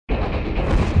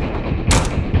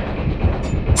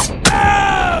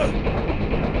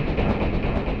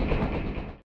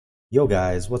Yo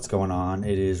guys, what's going on?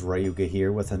 It is Ryuga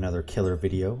here with another killer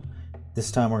video.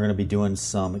 This time we're going to be doing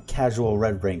some casual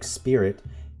red rank spirit,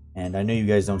 and I know you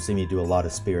guys don't see me do a lot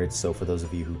of spirits, so for those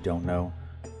of you who don't know,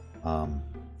 I'm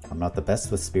not the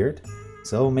best with spirit,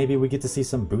 so maybe we get to see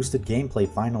some boosted gameplay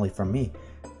finally from me.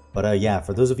 But yeah,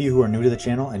 for those of you who are new to the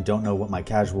channel and don't know what my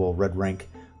casual red rank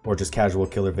or just casual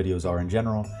killer videos are in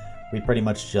general, we pretty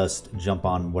much just jump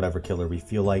on whatever killer we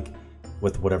feel like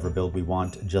with whatever build we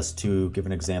want, just to give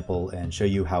an example and show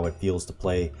you how it feels to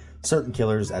play certain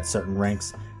killers at certain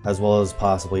ranks, as well as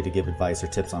possibly to give advice or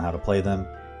tips on how to play them,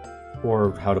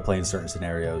 or how to play in certain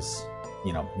scenarios,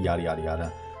 you know, yada yada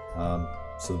yada.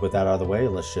 So with that out of the way,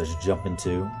 let's just jump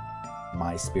into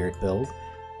my spirit build.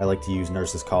 I like to use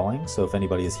Nurse's Calling, so if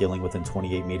anybody is healing within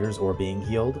 28 meters or being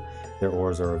healed, their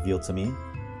auras are revealed to me.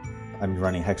 I'm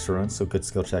running Hex Runes, so good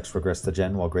skill checks progress to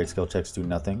Gen, while great skill checks do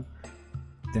nothing.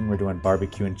 Then we're doing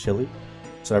Barbecue and Chili.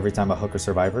 So every time I hook a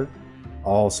survivor,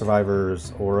 all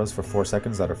survivors' auras for 4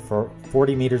 seconds that are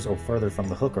 40 meters or further from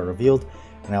the hook are revealed,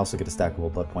 and I also get a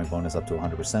stackable blood point bonus up to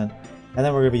 100%. And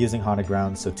then we're going to be using Haunted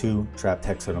Ground, so 2 trapped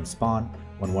Hex items spawn.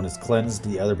 When one is cleansed,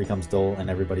 the other becomes dull, and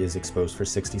everybody is exposed for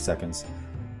 60 seconds.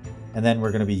 And then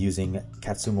we're going to be using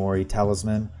Katsumori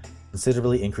Talisman,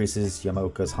 considerably increases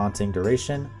Yamaoka's haunting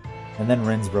duration, and then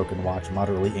Rin's Broken Watch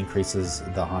moderately increases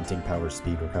the haunting power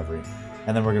speed recovery.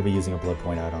 And then we're going to be using a blood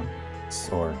point add-on,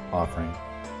 or offering.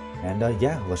 And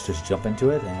yeah, let's just jump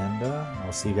into it, and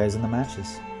I'll see you guys in the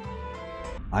matches.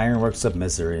 Ironworks of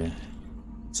Misery.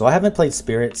 So I haven't played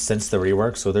Spirit since the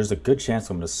rework, so there's a good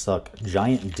chance I'm going to suck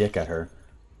giant dick at her.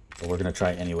 But we're going to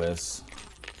try anyways.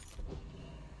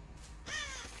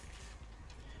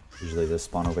 Usually they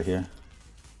spawn over here.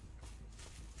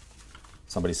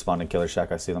 Somebody spawned in Killer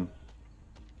Shack, I see them.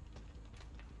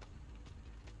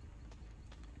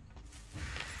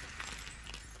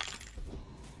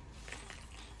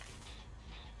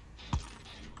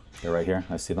 They're right here.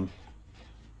 I see them.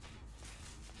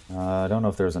 I don't know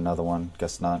if there's another one.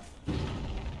 Guess not.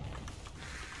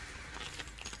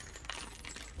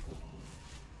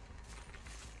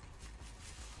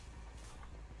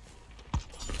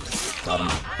 Got him.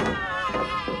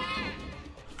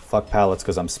 Fuck pallets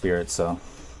because I'm spirit, so.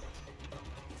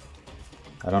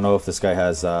 I don't know if this guy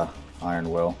has Iron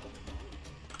Will.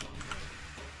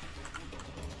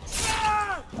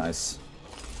 Nice.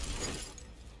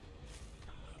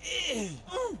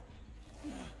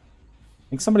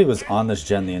 I think somebody was on this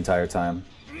gen the entire time.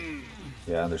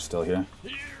 Yeah, they're still here.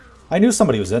 I knew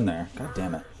somebody was in there. God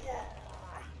damn it.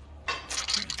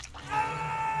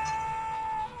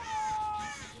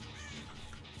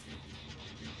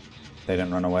 They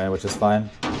didn't run away, which is fine.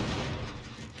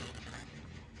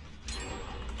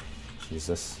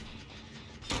 Jesus.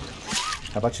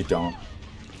 How about you don't?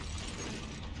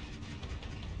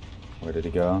 Where did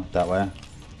he go? That way?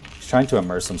 He's trying to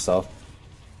immerse himself.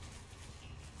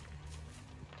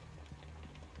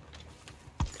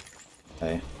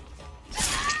 Hey.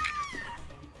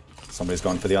 Somebody's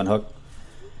going for the unhook.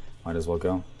 Might as well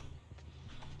go.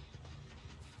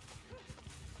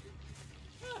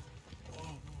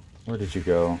 Where did you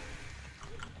go?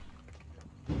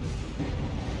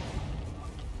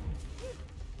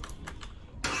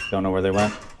 Don't know where they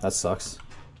went. That sucks.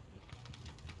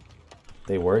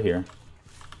 They were here.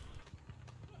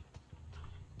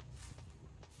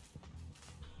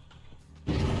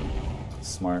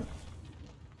 Smart.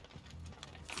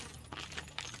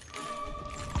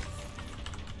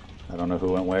 I don't know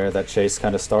who went where. That chase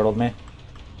kind of startled me.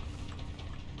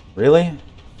 Really?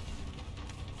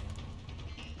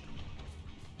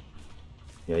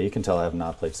 Yeah, you can tell I have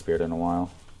not played Spirit in a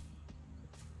while.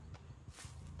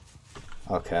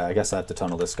 Okay, I guess I have to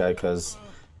tunnel this guy because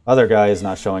other guy is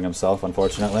not showing himself,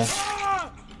 unfortunately.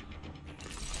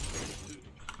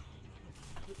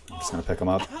 I'm just gonna pick him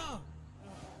up.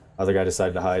 Other guy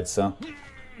decided to hide, so.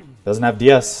 Doesn't have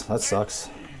DS. That sucks.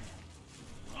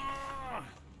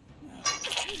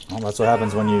 Well, that's what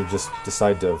happens when you just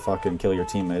decide to fucking kill your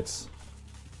teammates.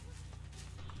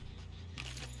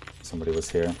 Somebody was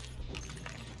here.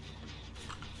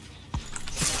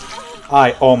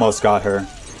 I almost got her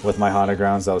with my Haunted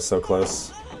Grounds. That was so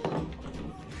close.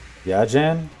 Yeah,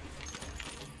 Jan?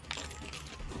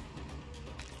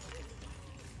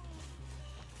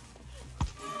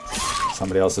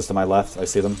 Somebody else is to my left. I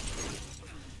see them.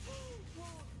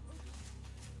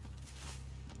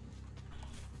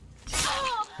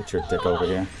 Get your dick over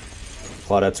here.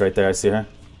 Claudette's right there. I see her.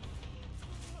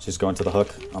 She's going to the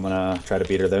hook. I'm gonna try to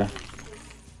beat her there.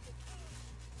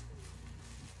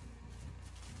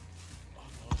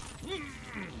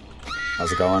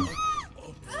 How's it going?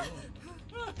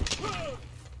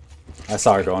 I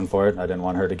saw her going for it. I didn't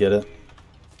want her to get it.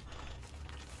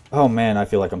 Oh man, I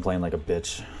feel like I'm playing like a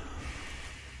bitch.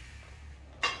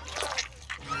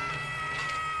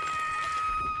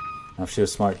 Now, if she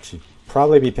was smart, she'd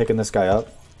probably be picking this guy up.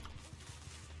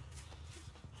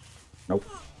 Nope.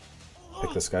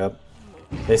 Pick this guy up.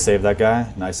 They saved that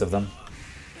guy. Nice of them.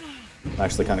 I'm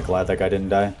actually kind of glad that guy didn't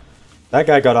die. That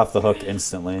guy got off the hook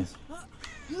instantly.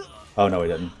 Oh, no, he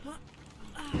didn't.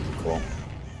 Cool.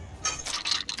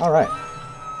 Alright.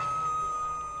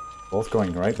 Both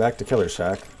going right back to Killer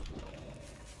Shack.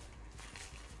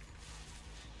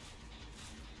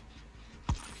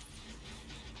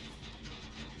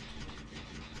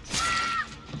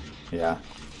 Yeah.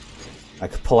 I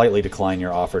could politely decline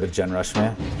your offer to Gen Rush me.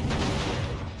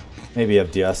 Maybe you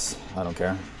have DS. I don't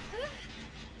care.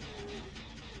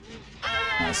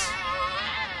 Nice.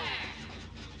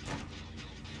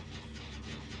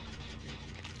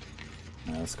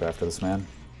 Alright, let's go after this man.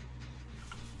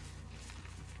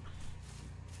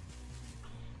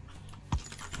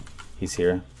 He's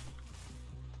here.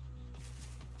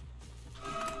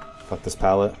 Fuck this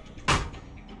pallet.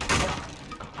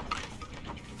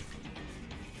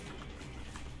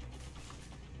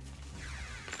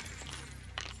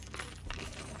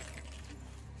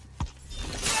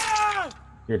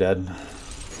 You're dead.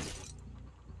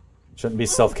 Shouldn't be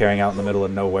self-carrying out in the middle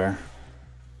of nowhere.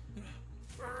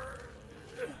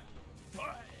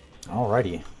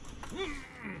 Alrighty.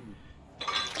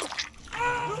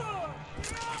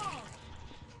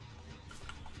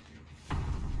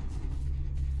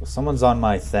 Well, someone's on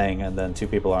my thing, and then two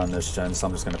people are on this gen, so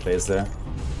I'm just gonna phase there.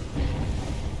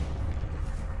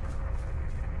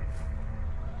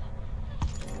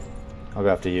 I'll go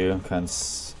after you,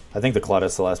 because I think the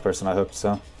Claudette's the last person I hooked,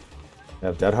 so. You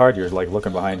have Dead Hard, you're like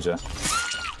looking behind you.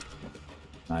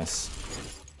 Nice.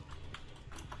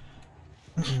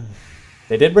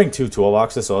 They did bring 2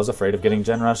 toolboxes, so I was afraid of getting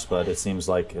Gen Rush, but it seems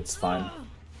like it's fine.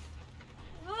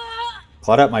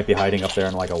 Claudette might be hiding up there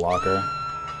in like a locker.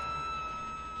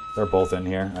 They're both in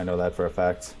here, I know that for a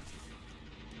fact.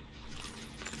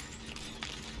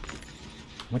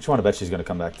 Which one I bet she's gonna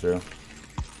come back through?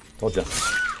 Told ya.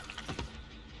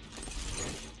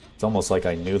 It's almost like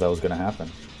I knew that was gonna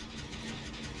happen.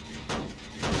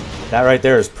 That right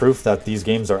there is proof that these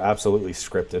games are absolutely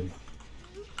scripted.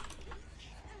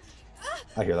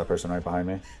 I hear that person right behind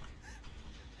me.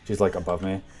 She's like above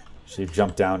me. She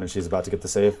jumped down and she's about to get the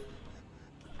save.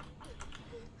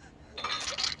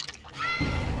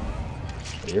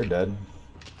 You're dead.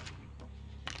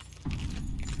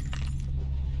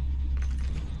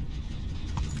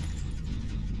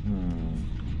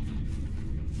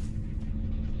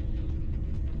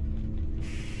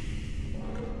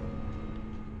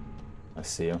 I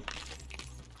see you.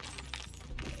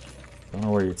 Don't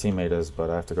know where your teammate is, but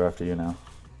I have to go after you now.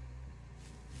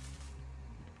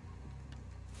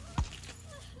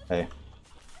 Hey.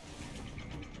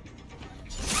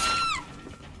 You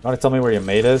want to tell me where your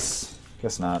mate is?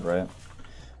 Guess not, right?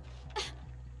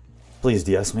 Please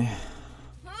DS me.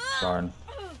 Darn.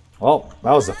 Well,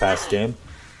 that was a fast game.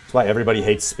 That's why everybody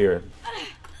hates Spirit.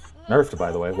 Nerfed,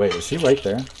 by the way. Wait, is she right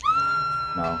there?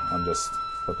 No, I'm just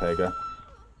Pepega.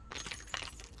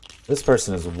 This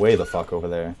person is way the fuck over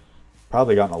there.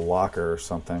 Probably got in a locker or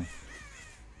something.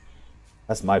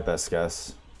 That's my best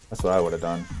guess. That's what I would have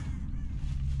done.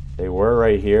 They were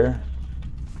right here.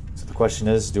 So the question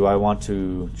is, do I want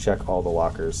to check all the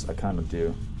lockers? I kind of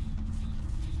do.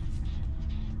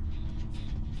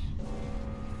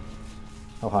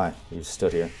 Oh, hi. You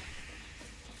stood here.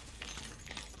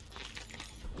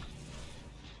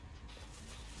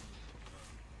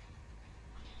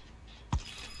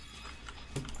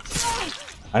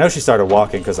 I know she started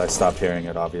walking because I stopped hearing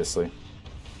it, obviously.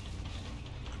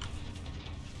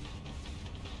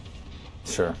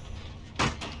 Sure.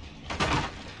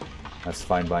 That's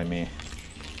fine by me.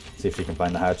 See if you can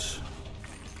find the hatch.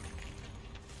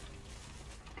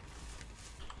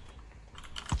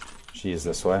 She's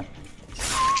this way.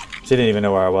 She didn't even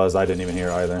know where I was. I didn't even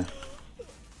hear her either.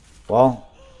 Well,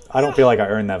 I don't feel like I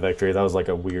earned that victory. That was like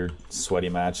a weird, sweaty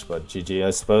match, but GG, I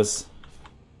suppose.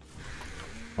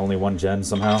 Only one gen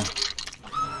somehow.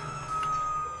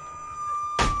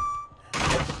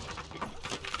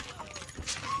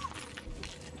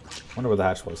 Wonder where the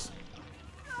hatch was.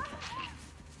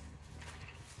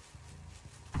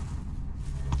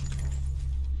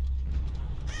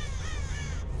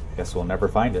 Guess we'll never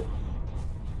find it.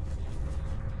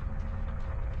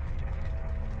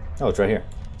 Oh, it's right here.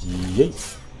 Yay!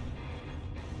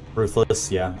 Ruthless,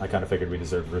 yeah, I kind of figured we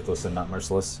deserved Ruthless and not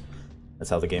Merciless. That's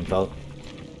how the game felt.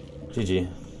 GG.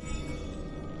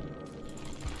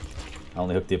 I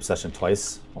only hooked the obsession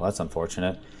twice. Well, that's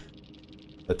unfortunate.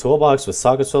 The toolbox with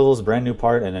socket swivels, brand new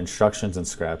part, and instructions and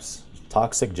scraps.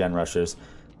 Toxic gen rushers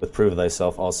with prove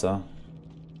thyself also.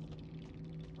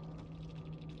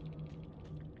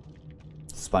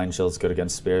 Spine shield's good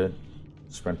against spirit.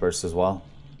 Sprint burst as well.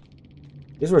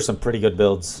 These were some pretty good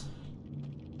builds.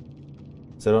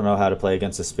 So I don't know how to play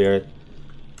against a spirit.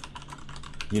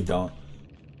 You don't.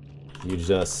 You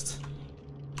just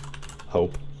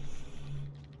hope.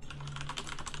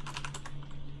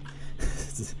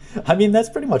 I mean, that's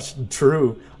pretty much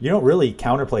true. You don't really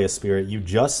counterplay a spirit. You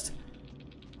just,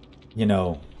 you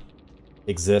know,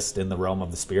 exist in the realm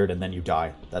of the spirit and then you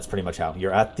die. That's pretty much how.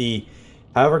 You're at the...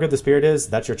 However good the spirit is,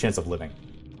 that's your chance of living.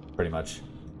 Pretty much.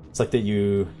 It's like that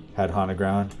you had Haunted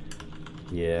Ground.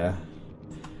 Yeah.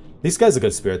 This guy's a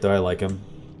good spirit, though. I like him.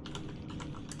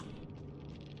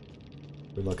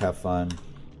 Good luck, have fun,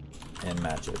 and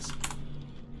matches.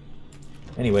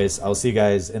 Anyways, I'll see you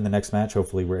guys in the next match.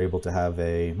 Hopefully we're able to have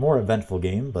a more eventful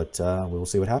game, but we will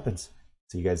see what happens.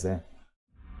 See you guys there.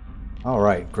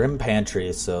 Alright, Grim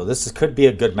Pantry. So this could be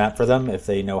a good map for them if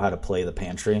they know how to play the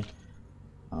Pantry.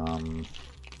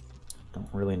 Don't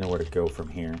really know where to go from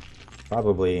here.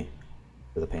 Probably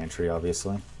to the Pantry,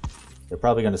 obviously. They're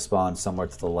probably going to spawn somewhere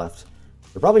to the left.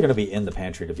 They're probably going to be in the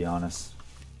Pantry, to be honest.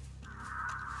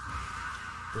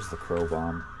 There's the Crow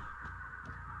Bomb.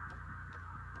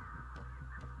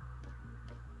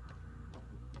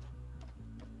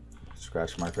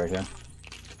 Scratch mark right here.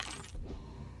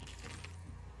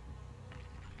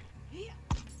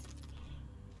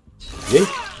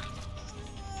 Yeet!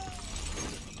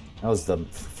 That was the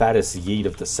fattest yeet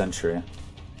of the century.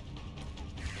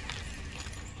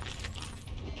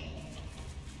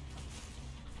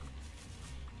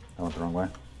 I went the wrong way.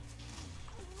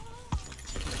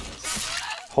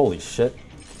 Holy shit.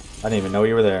 I didn't even know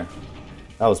you were there.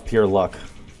 That was pure luck. Are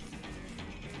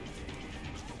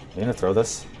you gonna throw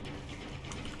this?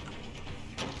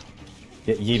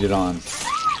 Get yeeted on.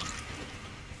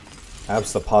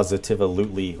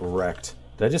 Abso-positively wrecked.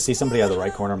 Did I just see somebody out of the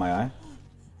right corner of my eye?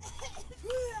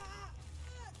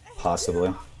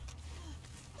 Possibly.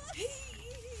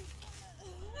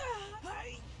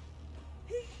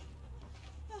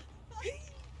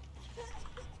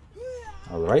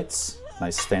 Alright.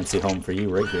 Nice fancy home for you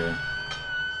right here.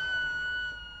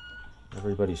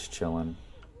 Everybody's chilling.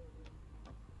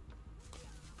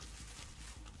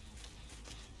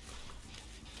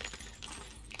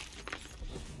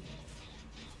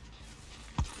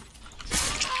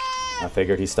 I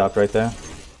figured he stopped right there.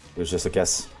 It was just a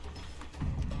guess.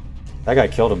 That guy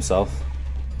killed himself.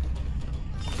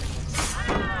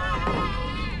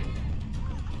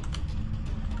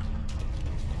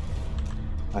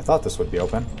 I thought this would be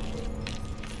open.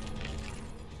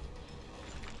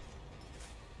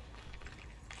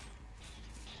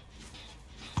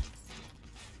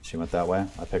 She went that way.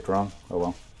 I picked wrong. Oh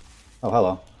well. Oh,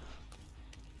 hello.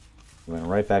 We went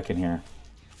right back in here.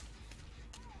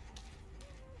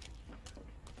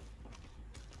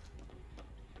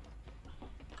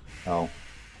 Oh.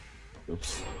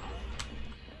 Oops.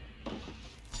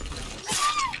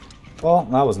 Well,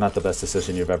 that was not the best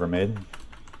decision you've ever made.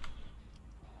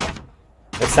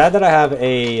 It's sad that I have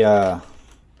a,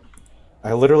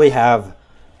 I literally have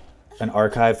an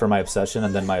archive for my obsession,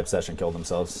 and then my obsession killed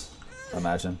themselves.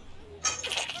 Imagine.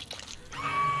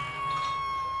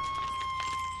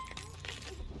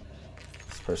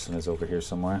 This person is over here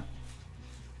somewhere.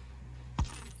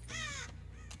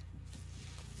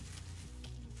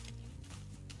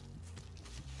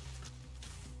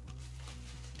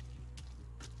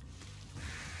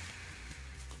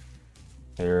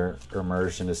 Their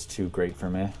immersion is too great for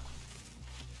me.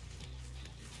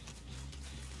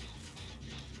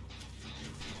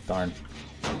 Darn.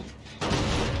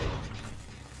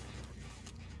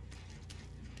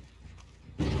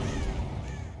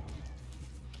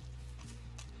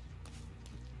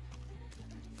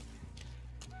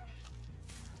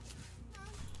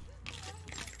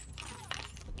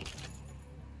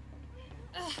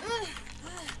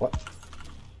 What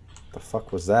the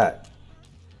fuck was that?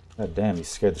 God damn, he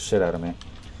scared the shit out of me.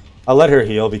 I'll let her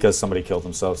heal because somebody killed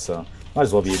himself, so might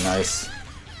as well be nice.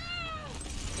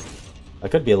 I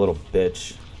could be a little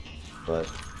bitch, but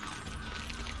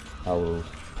I will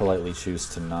politely choose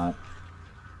to not.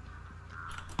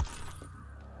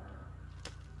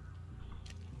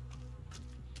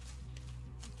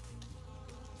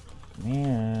 Come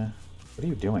here. What are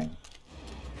you doing?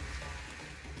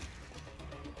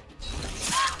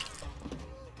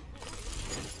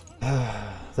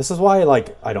 This is why,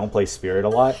 like, I don't play Spirit a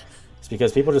lot. It's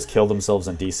because people just kill themselves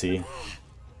in DC.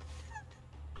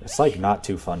 It's like not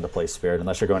too fun to play Spirit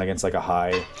unless you're going against like a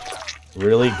high,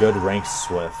 really good ranked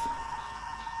Swift.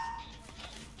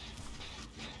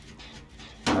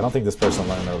 I don't think this person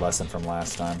learned their lesson from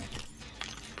last time.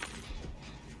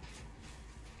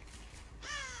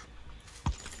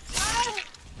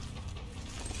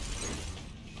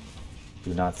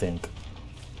 Do not think.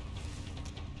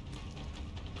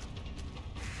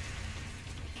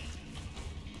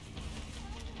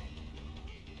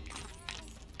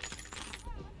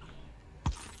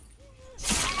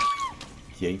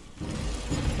 Yeet.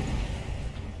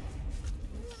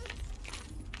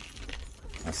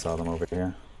 I saw them over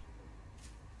here.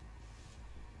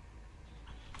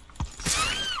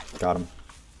 Got him.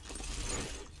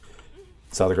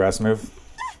 Saw the grass move.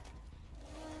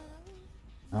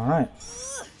 Alright.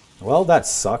 Well, that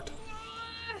sucked.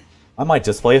 I might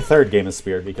just play a third game of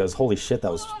Spirit because holy shit,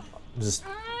 that was just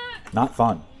not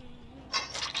fun.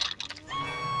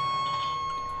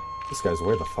 This guy's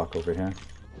where the fuck over here?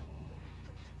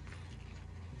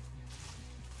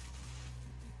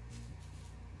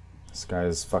 This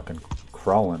guy's fucking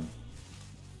crawling.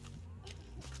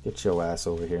 Get your ass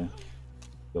over here.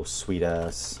 Yo, sweet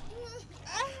ass.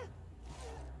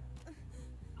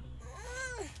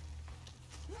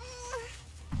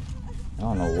 I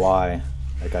don't know why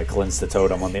that guy cleansed the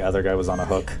totem when the other guy was on a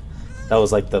hook. That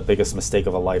was like the biggest mistake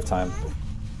of a lifetime.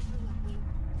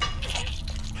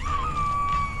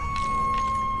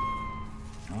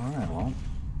 Alright, well.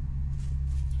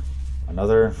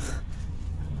 Another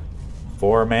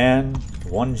 4-man,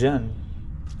 1 gen.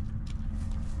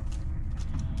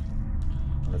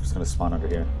 I wonder if it's gonna spawn under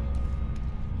here.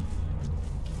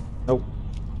 Nope.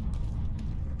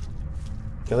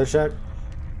 Killer Shack?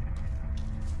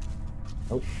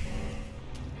 Nope.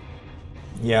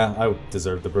 Yeah, I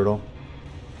deserve the brutal.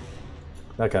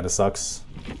 That kind of sucks.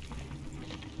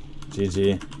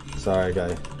 GG. Sorry,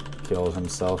 guy killed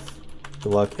himself.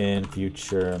 Good luck in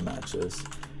future matches.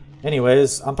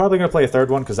 Anyways, I'm probably going to play a third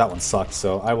one because that one sucked.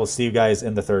 So I will see you guys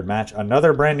in the third match.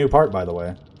 Another brand new part, by the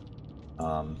way.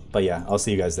 But yeah, I'll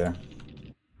see you guys there.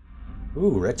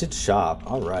 Ooh, Wretched Shop.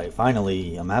 Alright,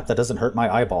 finally. A map that doesn't hurt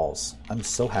my eyeballs. I'm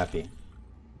so happy.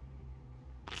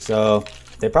 So,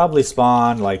 they probably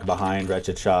spawn like behind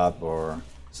Wretched Shop or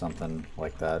something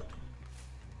like that.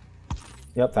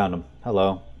 Yep, found him.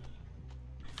 Hello.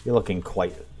 You're looking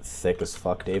quite thick as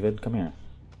fuck, David. Come here.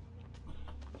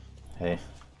 Hey.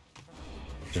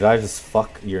 Did I just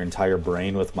fuck your entire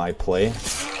brain with my play?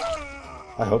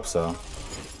 I hope so.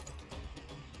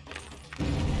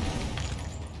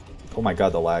 Oh my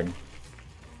god, the lag.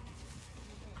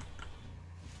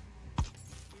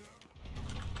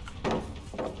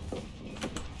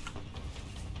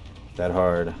 Dead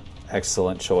hard.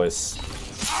 Excellent choice.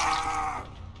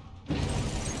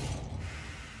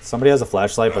 Somebody has a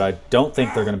flashlight, but I don't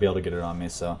think they're going to be able to get it on me,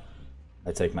 so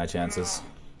I take my chances.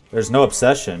 There's no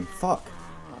obsession. Fuck.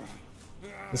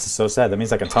 This is so sad. That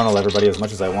means I can tunnel everybody as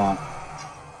much as I want.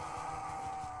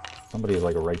 Somebody is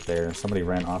like right there. Somebody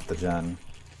ran off the gen.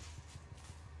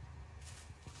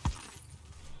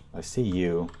 I see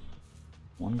you.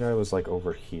 One guy was like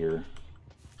over here.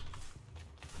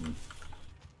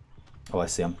 Oh, I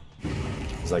see him.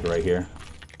 He's like right here.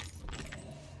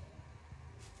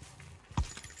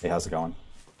 Hey, how's it going?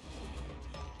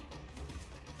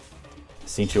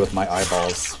 Seen you with my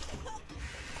eyeballs.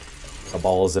 The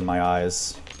balls in my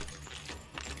eyes.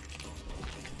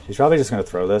 She's probably just gonna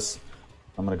throw this.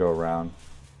 I'm gonna go around.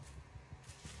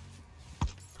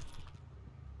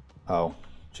 Oh,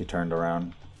 she turned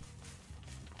around.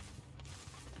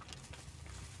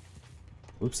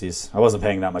 Oopsies. I wasn't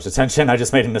paying that much attention. I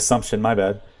just made an assumption. My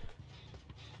bad.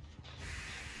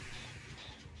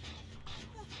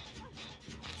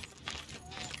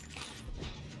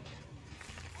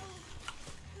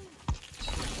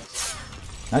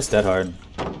 Nice dead hard.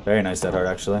 Very nice dead hard,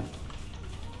 actually.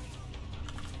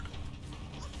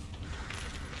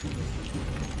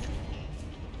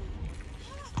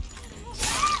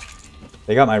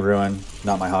 They got my ruin,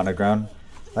 not my haunted ground.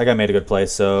 That guy made a good play,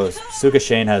 so Suka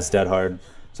Shane has dead hard.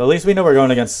 So at least we know we're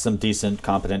going against some decent,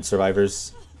 competent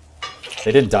survivors.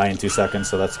 They didn't die in 2 seconds,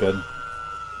 so that's good.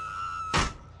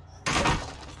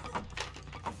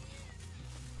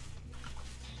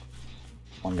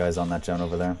 One guy's on that gen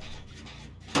over there.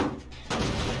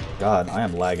 God, I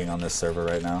am lagging on this server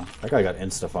right now. That guy got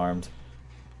insta-farmed.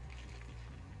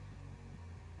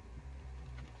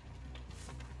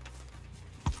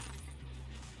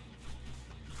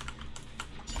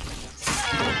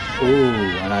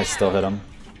 Ooh, and I still hit him.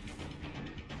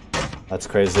 That's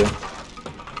crazy.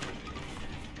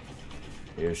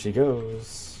 Here she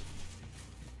goes.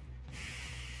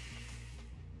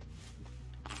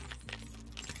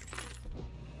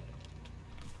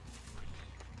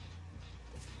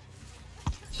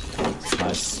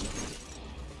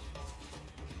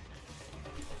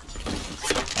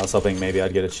 was hoping maybe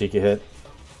I'd get a cheeky hit.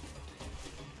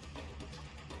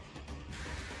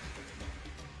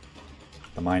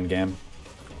 The mind game.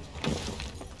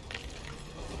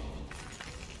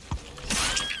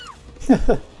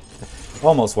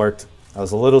 Almost worked. I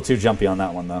was a little too jumpy on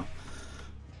that one, though.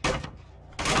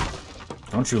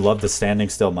 Don't you love the standing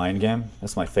still mind game?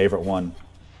 That's my favorite one.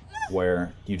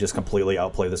 Where you just completely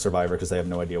outplay the survivor because they have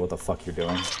no idea what the fuck you're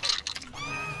doing.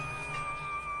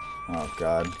 Oh,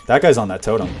 God. That guy's on that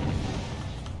totem.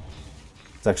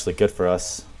 It's actually good for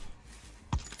us.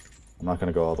 I'm not going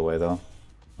to go all the way, though.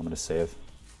 I'm going to save.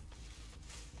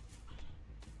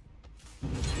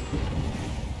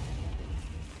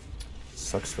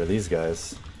 Sucks for these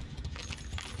guys.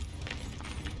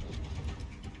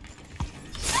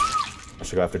 I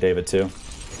should go after David, too.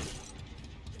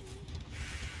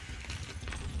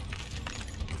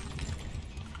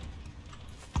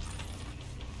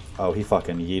 Oh, he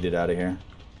fucking yeeted out of here.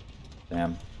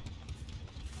 Damn.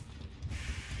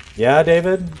 Yeah,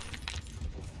 David?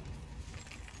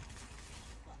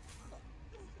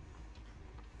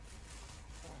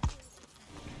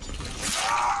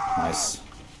 Nice.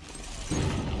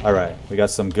 Alright, we got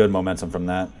some good momentum from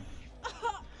that.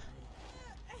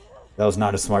 That was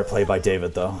not a smart play by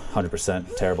David, though.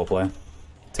 100% terrible play.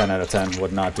 10 out of 10.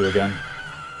 Would not do again.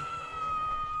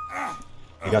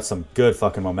 We got some good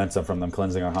fucking momentum from them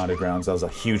cleansing our haunted grounds. That was a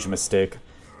huge mistake.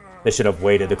 They should have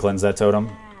waited to cleanse that totem.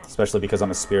 Especially because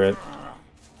I'm a spirit.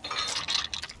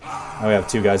 Now we have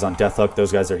 2 guys on Death Hook.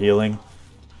 Those guys are healing.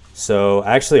 So,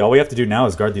 actually, all we have to do now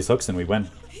is guard these hooks and we win.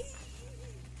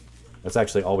 That's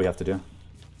actually all we have to do.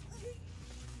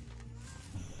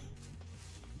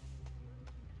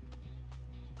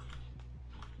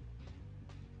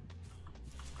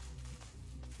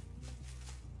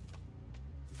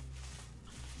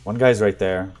 One guy's right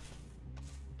there.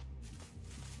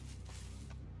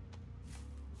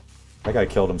 That guy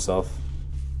killed himself.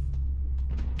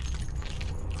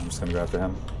 I'm just gonna go after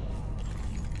him.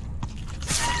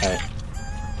 Hey.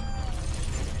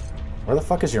 Where the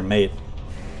fuck is your mate?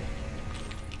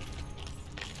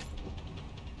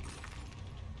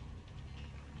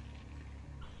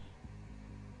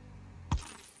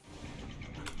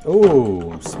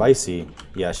 Ooh, spicy.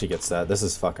 Yeah, she gets that. This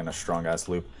is fucking a strong-ass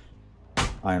loop.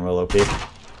 Iron Will OP.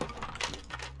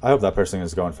 I hope that person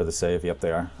is going for the save. Yep,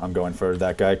 they are. I'm going for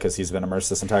that guy because he's been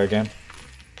immersed this entire game.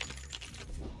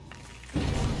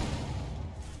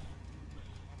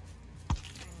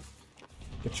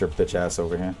 Get your bitch ass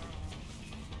over here.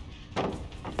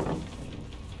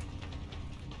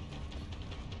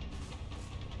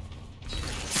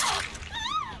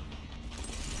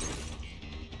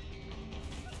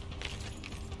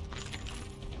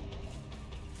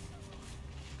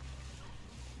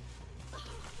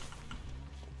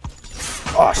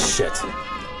 Oh, shit.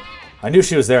 I knew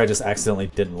she was there, I just accidentally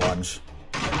didn't lunge.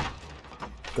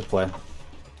 Good play.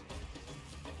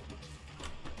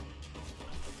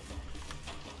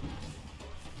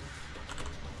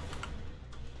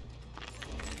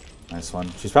 Nice one.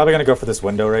 She's probably gonna go for this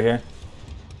window right here.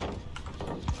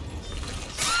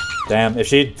 Damn, if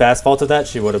she fast faulted that,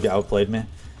 she would have outplayed me.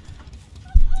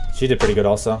 She did pretty good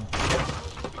also.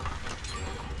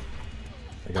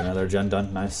 I got another gen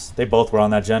done. Nice. They both were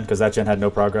on that gen because that gen had no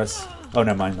progress. Oh,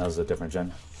 never mind. That was a different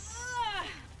gen.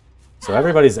 So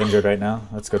everybody's injured right now.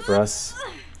 That's good for us.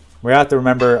 We have to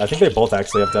remember, I think they both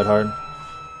actually have Dead Hard.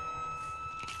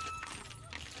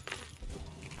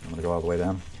 I'm going to go all the way to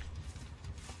him.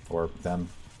 Or them.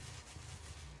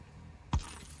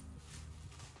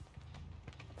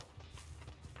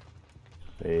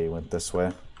 They went this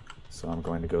way. So I'm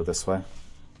going to go this way.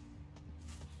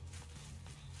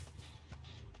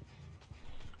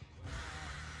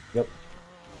 Yep.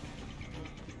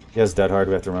 He has Dead Hard,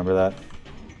 we have to remember that.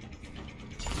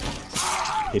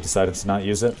 He decided to not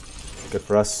use it. Good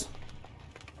for us.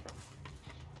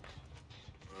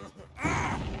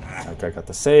 That guy got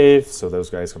the save, so those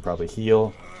guys can probably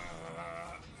heal.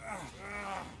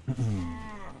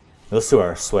 Those two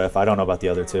are swift. I don't know about the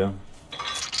other two.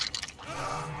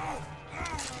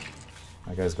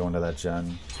 That guy's going to that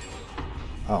gen.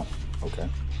 Oh, okay.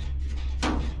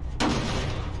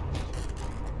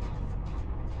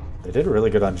 They did really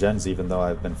good on gens, even though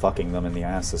I've been fucking them in the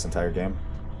ass this entire game.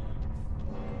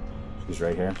 She's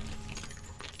right here.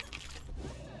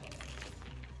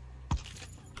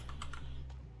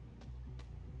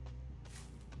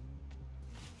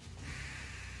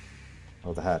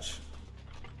 Oh, the hatch.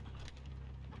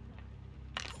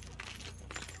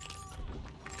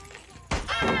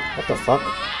 What the fuck?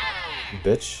 You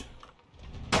bitch.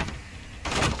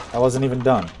 I wasn't even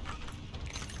done.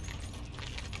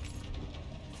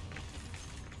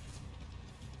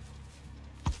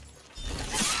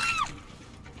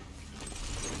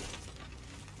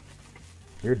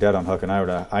 You're dead on hook, and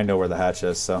I know where the hatch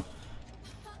is, so...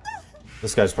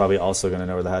 This guy's probably also going to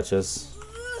know where the hatch is.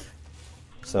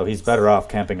 So he's better off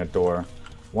camping a door.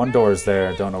 One door is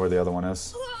there, don't know where the other one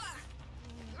is.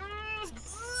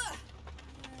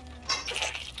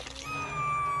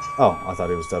 Oh, I thought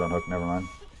he was dead on hook, never mind.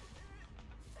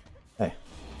 Hey.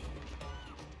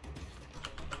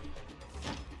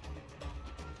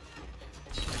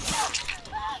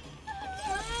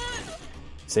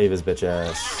 Save his bitch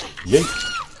ass. Yeet!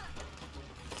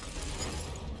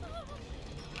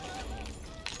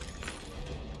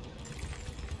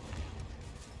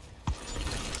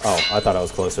 Oh, I thought I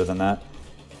was closer than that.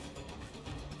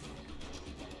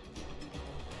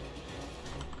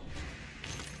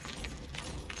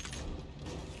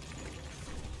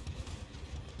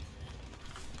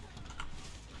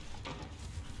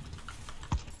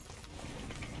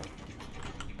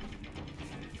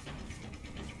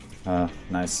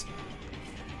 Nice.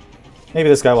 Maybe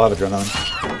this guy will have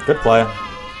adrenaline. Good play.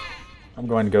 I'm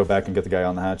going to go back and get the guy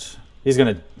on the hatch. He's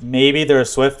going to... Maybe they're a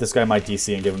Swift. This guy might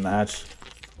DC and give him the hatch.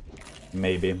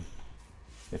 Maybe.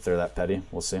 If they're that petty.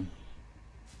 We'll see.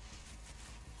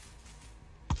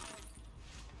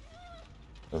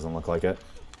 Doesn't look like it.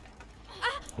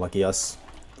 Lucky us.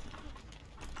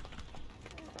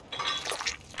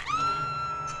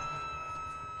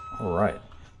 Alright.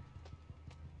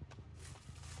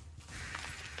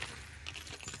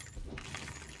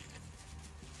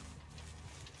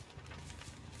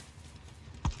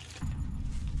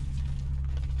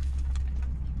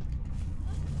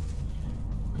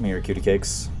 Come here, cutie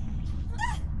cakes.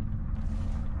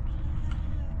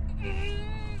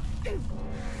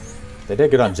 They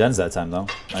did good on gens that time, though.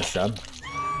 Nice job.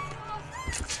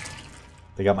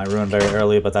 They got my ruin very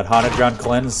early, but that Haunted Ground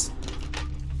cleanse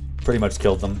pretty much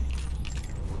killed them.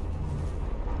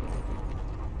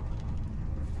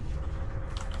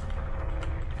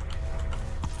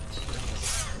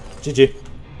 GG.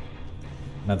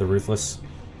 Another Ruthless.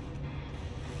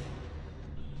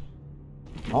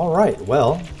 Alright,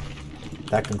 well,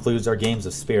 that concludes our games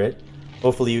of Spirit.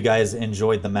 Hopefully you guys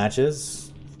enjoyed the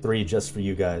matches. 3 just for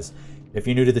you guys. If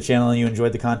you're new to the channel and you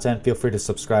enjoyed the content, feel free to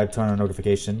subscribe, turn on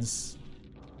notifications,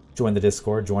 join the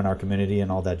Discord, join our community, and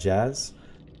all that jazz.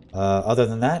 Other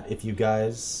than that, if you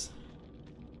guys...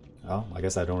 Oh, I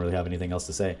guess I don't really have anything else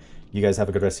to say. You guys have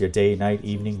a good rest of your day, night,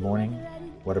 evening, morning,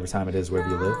 whatever time it is, wherever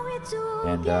you live.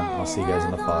 And I'll see you guys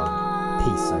in the fog.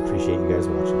 Peace. I appreciate you guys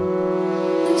watching.